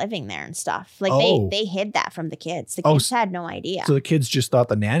stored and living there and stuff. Like they hid that from the kids. The kids had no idea. So the kids just thought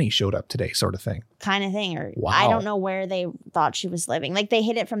the nanny showed up today, sort of thing. Kind of thing. Or wow. I don't know where they thought she was living. Like they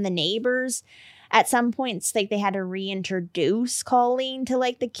hid it from the neighbors. At some points, like they had to reintroduce Colleen to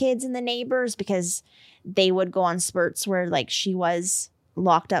like the kids and the neighbors because they would go on spurts where like she was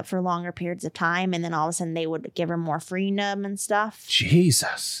locked up for longer periods of time, and then all of a sudden they would give her more freedom and stuff.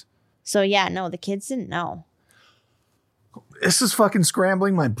 Jesus. So yeah, no, the kids didn't know. This is fucking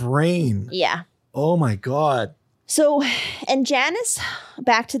scrambling my brain. Yeah. Oh my God. So, and Janice,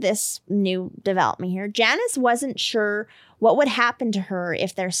 back to this new development here, Janice wasn't sure what would happen to her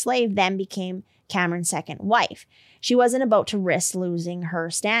if their slave then became Cameron's second wife. She wasn't about to risk losing her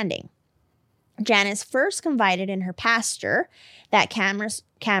standing. Janice first confided in her pastor that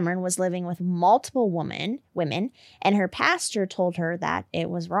Cameron was living with multiple women, and her pastor told her that it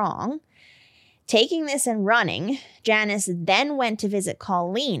was wrong. Taking this and running, Janice then went to visit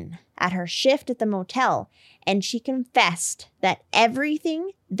Colleen at her shift at the motel, and she confessed that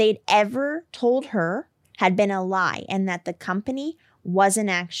everything they'd ever told her had been a lie and that the company wasn't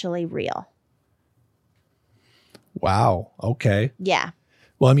actually real. Wow. Okay. Yeah.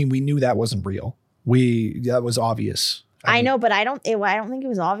 Well, I mean, we knew that wasn't real. That was obvious. I know, but I don't think it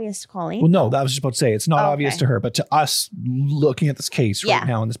was obvious to Colleen. Well, no, that was just about to say it's not obvious to her, but to us looking at this case right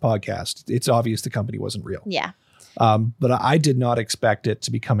now in this podcast, it's obvious the company wasn't real. Yeah. But I did not expect it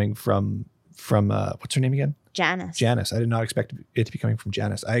to be coming from what's her name again? Janice. I did not expect it to be coming from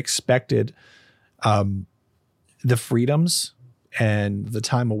Janice. I expected the freedoms and the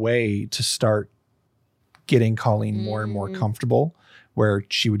time away to start getting Colleen more and more comfortable, where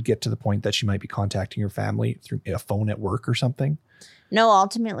she would get to the point that she might be contacting her family through a phone at work or something. No,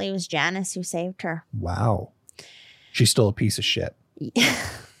 ultimately it was Janice who saved her. Wow. She's still a piece of shit.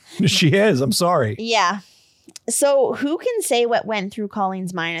 She is. I'm sorry. Yeah. So who can say what went through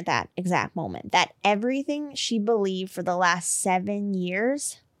Colleen's mind at that exact moment? That everything she believed for the last 7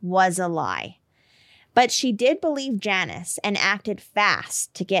 years was a lie. But she did believe Janice and acted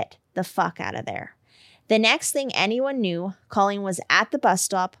fast to get the fuck out of there. The next thing anyone knew, Colleen was at the bus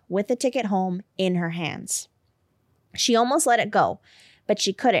stop with the ticket home in her hands. She almost let it go, but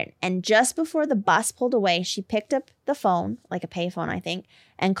she couldn't. And just before the bus pulled away, she picked up the phone, like a payphone, I think,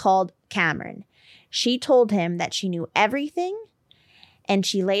 and called Cameron. She told him that she knew everything, and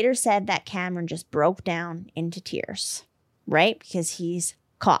she later said that Cameron just broke down into tears, right? Because he's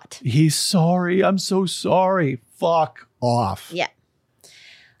caught. He's sorry. I'm so sorry. Fuck off. Yeah.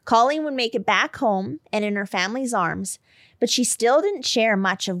 Colleen would make it back home and in her family's arms, but she still didn't share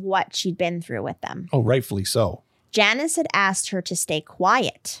much of what she'd been through with them. Oh, rightfully so. Janice had asked her to stay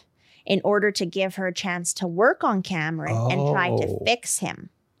quiet in order to give her a chance to work on Cameron and try to fix him.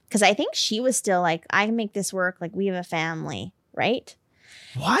 Because I think she was still like, I can make this work. Like, we have a family, right?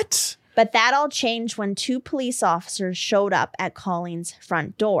 What? But that all changed when 2 police officers showed up at Colleen's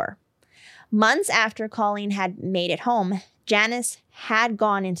front door. Months after Colleen had made it home, Janice had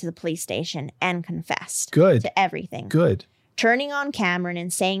gone into the police station and confessed to everything. Good. Turning on Cameron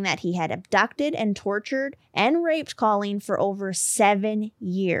and saying that he had abducted and tortured and raped Colleen for over 7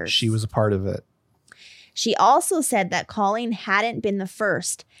 years. She was a part of it. She also said that Colleen hadn't been the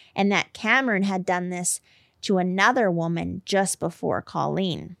first and that Cameron had done this to another woman just before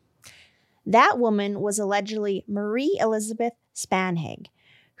Colleen. That woman was allegedly Marie Elizabeth Spanhag,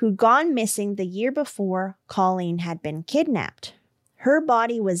 who'd gone missing the year before Colleen had been kidnapped. Her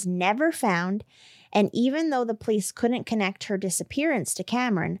body was never found, and even though the police couldn't connect her disappearance to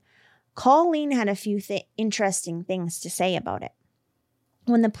Cameron, Colleen had a few interesting things to say about it.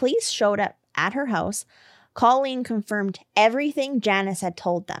 When the police showed up at her house, Colleen confirmed everything Janice had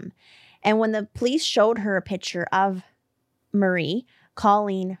told them. And when the police showed her a picture of Marie,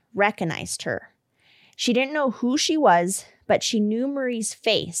 Colleen recognized her. She didn't know who she was, but she knew Marie's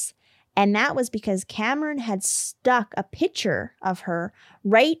face. And that was because Cameron had stuck a picture of her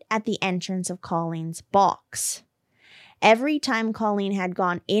right at the entrance of Colleen's box. Every time Colleen had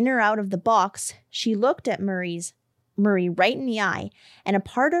gone in or out of the box, she looked at Marie right in the eye, and a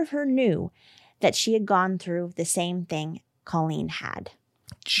part of her knew that she had gone through the same thing Colleen had.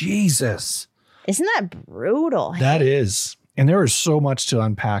 Jesus. Isn't that brutal? That is. And there is so much to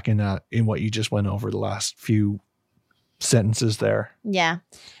unpack in what you just went over the last few sentences there. Yeah.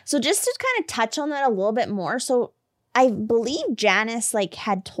 So just to kind of touch on that a little bit more. So I believe Janice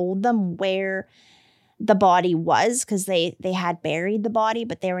had told them where the body was because they had buried the body,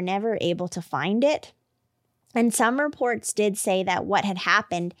 but they were never able to find it. And some reports did say that what had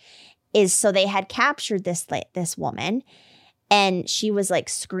happened is so they had captured this woman, and she was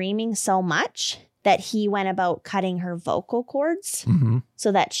screaming so much that he went about cutting her vocal cords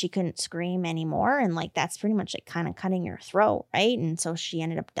so that she couldn't scream anymore. And that's pretty much kind of cutting her throat, right? And so she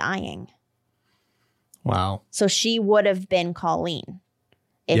ended up dying. Wow. So she would have been Colleen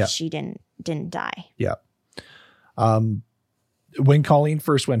if she didn't die. Yeah. When Colleen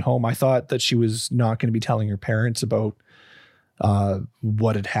first went home, I thought that she was not going to be telling her parents about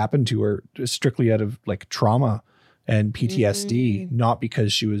what had happened to her, strictly out of trauma and PTSD, not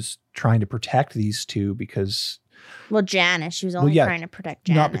because she was trying to protect these two, because... Well, Janice, she was only trying to protect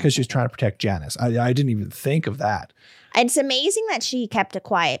Janice. Not because she was trying to protect Janice. I didn't even think of that. It's amazing that she kept it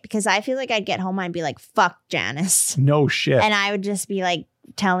quiet, because I feel like I'd get home and I'd be like, fuck Janice. No shit. And I would just be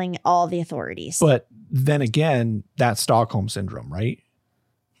telling all the authorities. But then again, that's Stockholm Syndrome, right?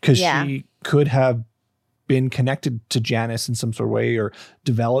 Because she could have been connected to Janice in some sort of way, or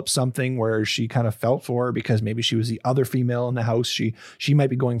developed something where she kind of felt for her because maybe she was the other female in the house. She might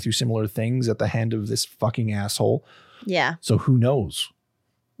be going through similar things at the hand of this fucking asshole. Yeah. So who knows?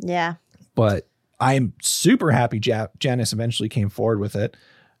 Yeah. But I'm super happy Janice eventually came forward with it.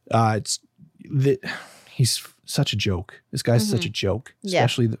 He's such a joke. This guy's such a joke,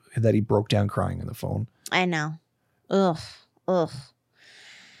 especially that he broke down crying on the phone. I know. Ugh.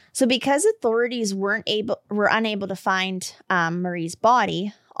 So because authorities were unable to find Marie's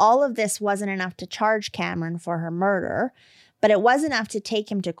body, all of this wasn't enough to charge Cameron for her murder, but it was enough to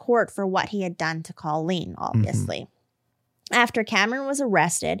take him to court for what he had done to Colleen, obviously. After Cameron was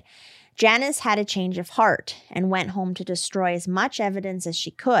arrested, Janice had a change of heart and went home to destroy as much evidence as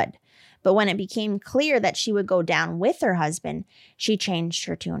she could. But when it became clear that she would go down with her husband, she changed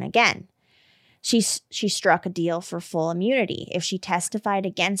her tune again. She struck a deal for full immunity if she testified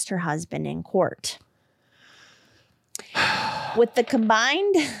against her husband in court. With the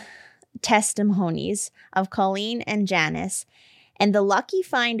combined testimonies of Colleen and Janice And the lucky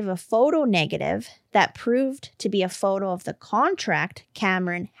find of a photo negative that proved to be a photo of the contract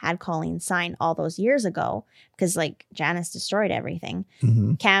Cameron had Colleen sign all those years ago, because like Janice destroyed everything,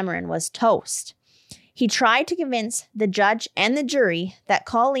 Cameron was toast. He tried to convince the judge and the jury that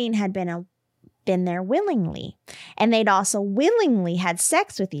Colleen had been there willingly, and they'd also willingly had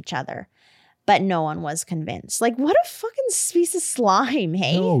sex with each other. But no one was convinced. Like, what a fucking piece of slime,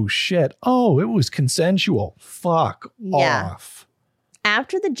 hey? Oh, shit. Oh, it was consensual. Fuck off.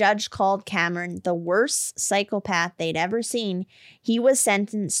 After the judge called Cameron the worst psychopath they'd ever seen, he was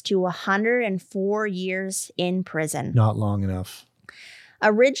sentenced to 104 years in prison. Not long enough.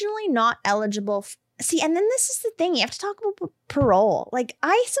 Originally not eligible. See, and then this is the thing. You have to talk about parole. Like,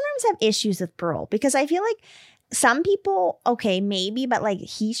 I sometimes have issues with parole because I feel like some people, okay, maybe, but like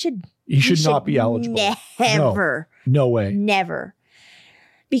he should not be eligible. Never. No way. Never.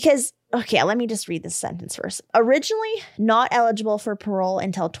 Because, okay, let me just read this sentence first. Originally not eligible for parole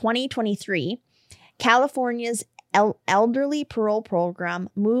until 2023, California's elderly parole program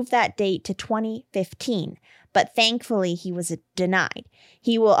moved that date to 2015. But thankfully, he was denied.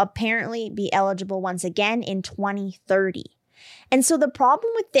 He will apparently be eligible once again in 2030. And so the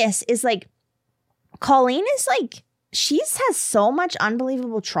problem with this is like, Colleen is like, has so much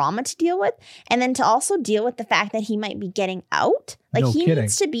unbelievable trauma to deal with. And then to also deal with the fact that he might be getting out. Like he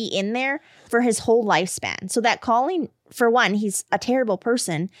needs to be in there for his whole lifespan. So that Colleen, for one, he's a terrible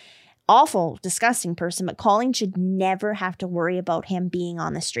person, awful, disgusting person. But Colleen should never have to worry about him being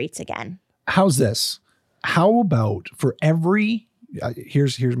on the streets again. How's this? How about for every,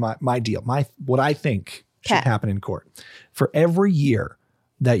 here's my deal. What I think should happen in court. For every year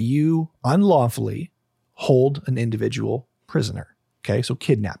that you unlawfully hold an individual prisoner. Okay. So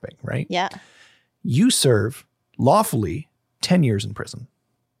kidnapping, right? Yeah. You serve lawfully 10 years in prison.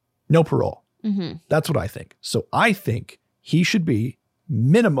 No parole. Mm-hmm. That's what I think. So I think he should be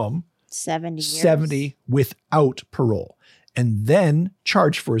minimum 70 years. 70 without parole and then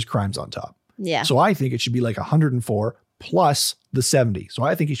charged for his crimes on top. Yeah. So I think it should be like 104 plus the 70. So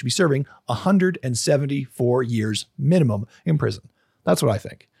I think he should be serving 174 years minimum in prison. That's what I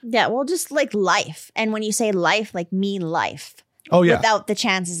think. Yeah, well, just like life. And when you say life, like mean life. Oh, yeah. Without the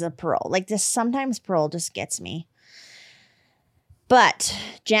chances of parole. Like this, sometimes parole just gets me. But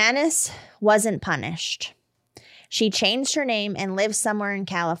Janice wasn't punished. She changed her name and lived somewhere in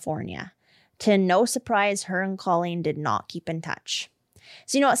California. To no surprise, her and Colleen did not keep in touch.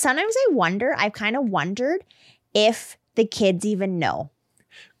 So, you know what? Sometimes I've kind of wondered if the kids even know.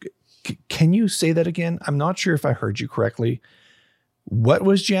 Can you say that again? I'm not sure if I heard you correctly. What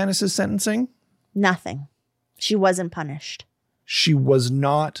was Janice's sentencing? Nothing. She wasn't punished. She was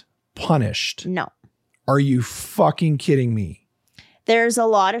not punished. No. Are you fucking kidding me? There's a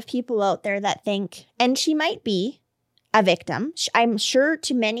lot of people out there that think, and she might be a victim. I'm sure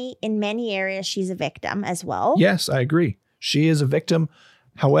in many areas, she's a victim as well. Yes, I agree. She is a victim.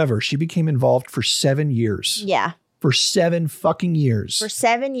 However, she became involved for 7 years. Yeah. For 7 fucking years. For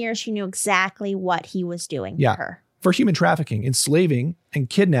 7 years, she knew exactly what he was doing to her. For human trafficking, enslaving and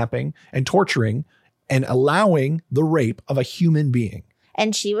kidnapping and torturing and allowing the rape of a human being.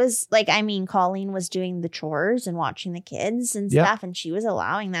 And she was like, I mean, Colleen was doing the chores and watching the kids and stuff, and she was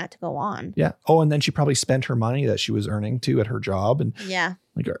allowing that to go on. Yeah. Oh, and then she probably spent her money that she was earning too at her job. And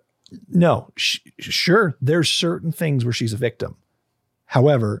like, no, sure, there's certain things where she's a victim.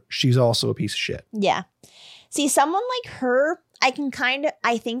 However, she's also a piece of shit. Yeah. See, someone like her,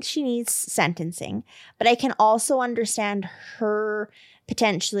 I think she needs sentencing, but I can also understand her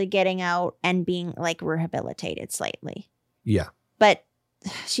potentially getting out and being like rehabilitated slightly. Yeah. But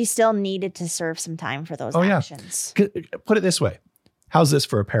she still needed to serve some time for those actions. Yeah. Put it this way. How's this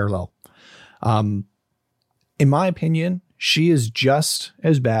for a parallel? In my opinion, she is just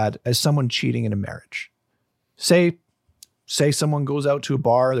as bad as someone cheating in a marriage. Say someone goes out to a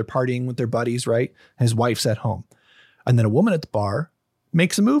bar, they're partying with their buddies, right? And his wife's at home. And then a woman at the bar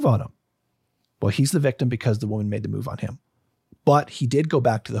makes a move on him. Well, he's the victim because the woman made the move on him. But he did go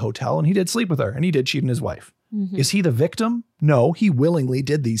back to the hotel and he did sleep with her and he did cheat on his wife. Mm-hmm. Is he the victim? No, he willingly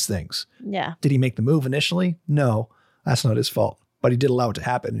did these things. Yeah. Did he make the move initially? No, that's not his fault. But he did allow it to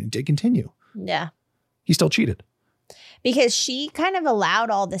happen and he did continue. Yeah. He still cheated. Because she kind of allowed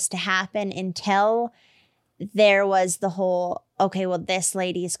all this to happen until there was the whole, okay, well, this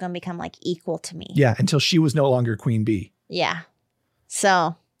lady is going to become like equal to me. Yeah, until she was no longer queen bee. Yeah.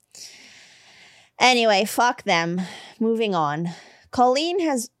 So anyway, fuck them. Moving on. Colleen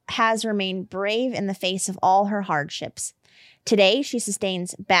has remained brave in the face of all her hardships. Today, she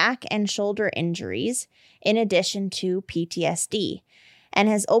sustains back and shoulder injuries in addition to PTSD and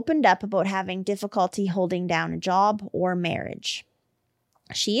has opened up about having difficulty holding down a job or marriage.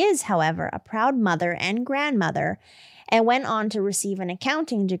 She is, however, a proud mother and grandmother and went on to receive an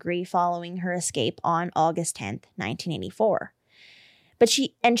accounting degree following her escape on August 10th, 1984. But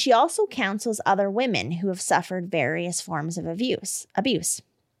she also counsels other women who have suffered various forms of abuse.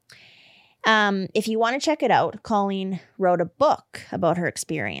 If you want to check it out, Colleen wrote a book about her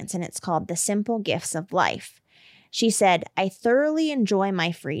experience, and it's called The Simple Gifts of Life. She said, "I thoroughly enjoy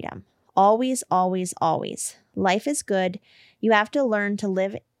my freedom. Always, always, always. Life is good. You have to learn to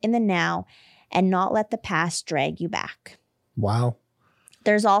live in the now and not let the past drag you back." Wow.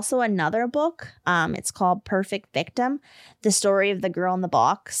 There's also another book. It's called Perfect Victim, the story of the girl in the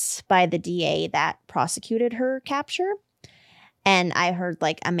box by the DA that prosecuted her capture. And I heard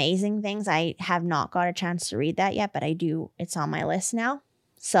like amazing things. I have not got a chance to read that yet, but I do. It's on my list now.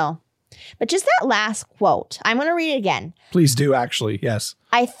 So, but just that last quote, I'm going to read it again. Please do, actually. Yes.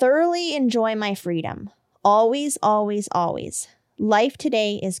 "I thoroughly enjoy my freedom. Always, always, always. Life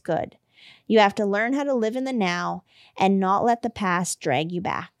today is good. You have to learn how to live in the now and not let the past drag you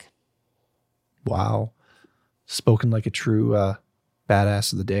back." Wow. Spoken like a true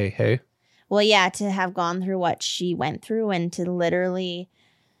badass of the day, hey? Well, yeah, to have gone through what she went through and to literally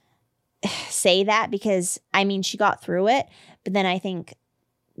say that, because, I mean, she got through it, but then I think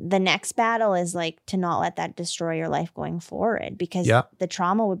the next battle is like to not let that destroy your life going forward, because the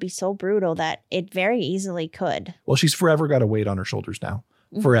trauma would be so brutal that it very easily could. Well, she's forever got a weight on her shoulders now.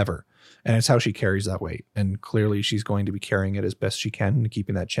 Forever. And it's how she carries that weight. And clearly she's going to be carrying it as best she can and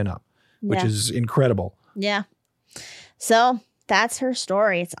keeping that chin up, which is incredible. Yeah. So that's her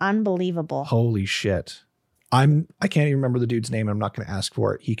story. It's unbelievable. Holy shit. I can't even remember the dude's name. I'm not going to ask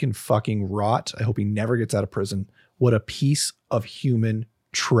for it. He can fucking rot. I hope he never gets out of prison. What a piece of human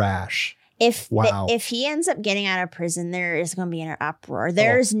trash. If he ends up getting out of prison, there is going to be an uproar.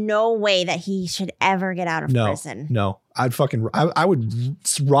 There is no way that he should ever get out of prison. No, I would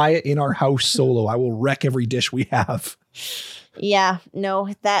riot in our house solo. I will wreck every dish we have. Yeah,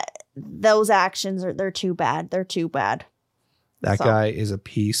 no, those actions they're too bad. They're too bad. That guy is a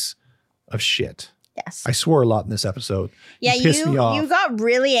piece of shit. Yes. I swore a lot in this episode. Yeah, you pissed me off. You got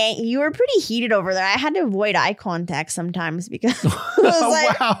really you were pretty heated over there. I had to avoid eye contact sometimes because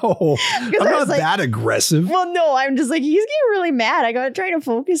wow. I'm not that aggressive. Well, no, I'm just like, he's getting really mad. I got to try to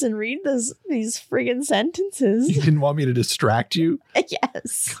focus and read these friggin' sentences. You didn't want me to distract you?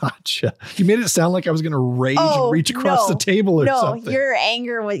 Yes. Gotcha. You made it sound like I was going to rage and reach across the table or something. No, your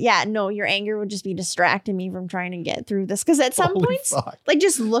anger would just be distracting me from trying to get through this. Because at some points, like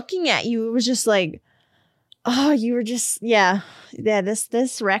just looking at you, it was just like, oh, you were just,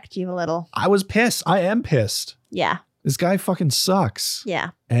 this wrecked you a little. I was pissed. I am pissed. Yeah. This guy fucking sucks.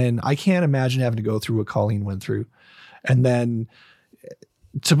 Yeah. And I can't imagine having to go through what Colleen went through. And then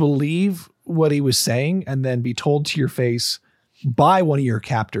to believe what he was saying and then be told to your face by one of your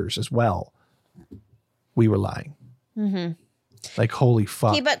captors as well, we were lying. Mm-hmm. Like, holy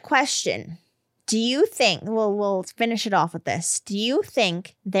fuck. Okay, but question. Do you think, we'll finish it off with this. Do you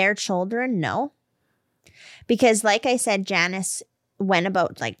think their children know? Because like I said, Janice went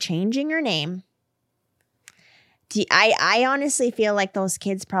about like changing her name. I honestly feel like those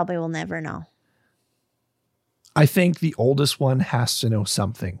kids probably will never know. I think the oldest one has to know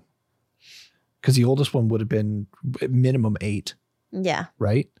something. Because the oldest one would have been minimum 8. Yeah.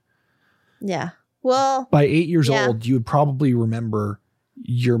 Right? Yeah. Well, by 8 years old, you would probably remember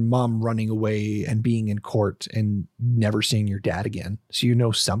your mom running away and being in court and never seeing your dad again. So you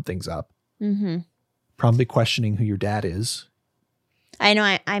know something's up. Mm-hmm. Probably questioning who your dad is. I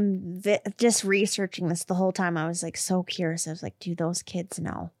know. I'm just researching this the whole time. I was like so curious. I was like, do those kids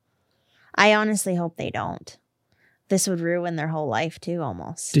know? I honestly hope they don't. This would ruin their whole life too,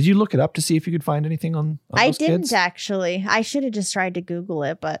 almost. Did you look it up to see if you could find anything on I those didn't kids? Actually. I should have just tried to Google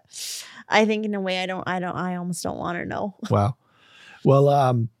it, but I think in a way I almost don't want to know. Wow.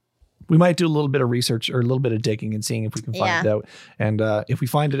 Well, we might do a little bit of research or a little bit of digging and seeing if we can find it out. And if we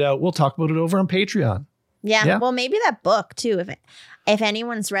find it out, we'll talk about it over on Patreon. Yeah. Well, maybe that book too. If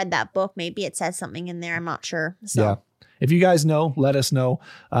anyone's read that book, maybe it says something in there. I'm not sure. So. Yeah. If you guys know, let us know.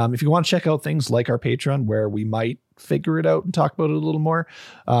 If you want to check out things like our Patreon, where we might figure it out and talk about it a little more,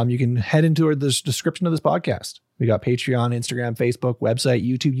 you can head into the description of this podcast. We got Patreon, Instagram, Facebook, website,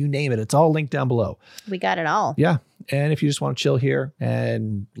 YouTube, you name it. It's all linked down below. We got it all. Yeah. And if you just want to chill here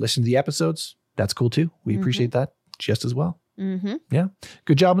and listen to the episodes, that's cool too. We appreciate that just as well. Mm-hmm. Yeah.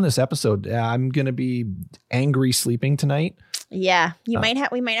 Good job on this episode. I'm going to be angry sleeping tonight. Yeah. We might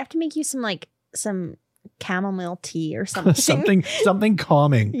have to make you some chamomile tea or something. something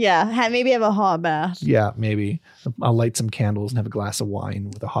calming. Yeah. Maybe have a hot bath. Yeah, maybe. I'll light some candles and have a glass of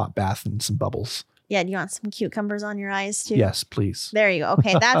wine with a hot bath and some bubbles. Yeah, do you want some cucumbers on your eyes too? Yes, please. There you go.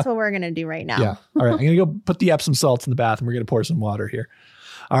 Okay, that's what we're going to do right now. Yeah. All right. I'm going to go put the Epsom salts in the bath and we're going to pour some water here.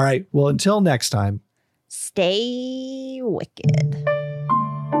 All right. Well, until next time. Stay wicked.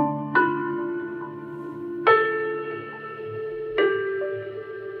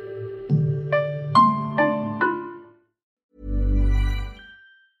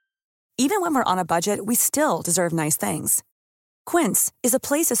 Even when we're on a budget, we still deserve nice things. Quince is a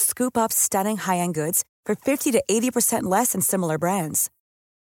place to scoop up stunning high-end goods for 50 to 80% less than similar brands.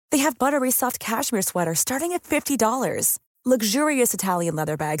 They have buttery soft cashmere sweaters starting at $50, luxurious Italian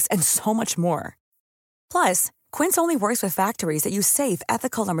leather bags, and so much more. Plus, Quince only works with factories that use safe,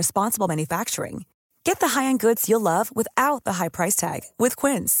 ethical, and responsible manufacturing. Get the high-end goods you'll love without the high price tag with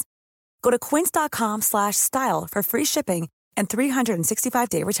Quince. Go to quince.com/style for free shipping and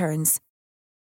 365-day returns.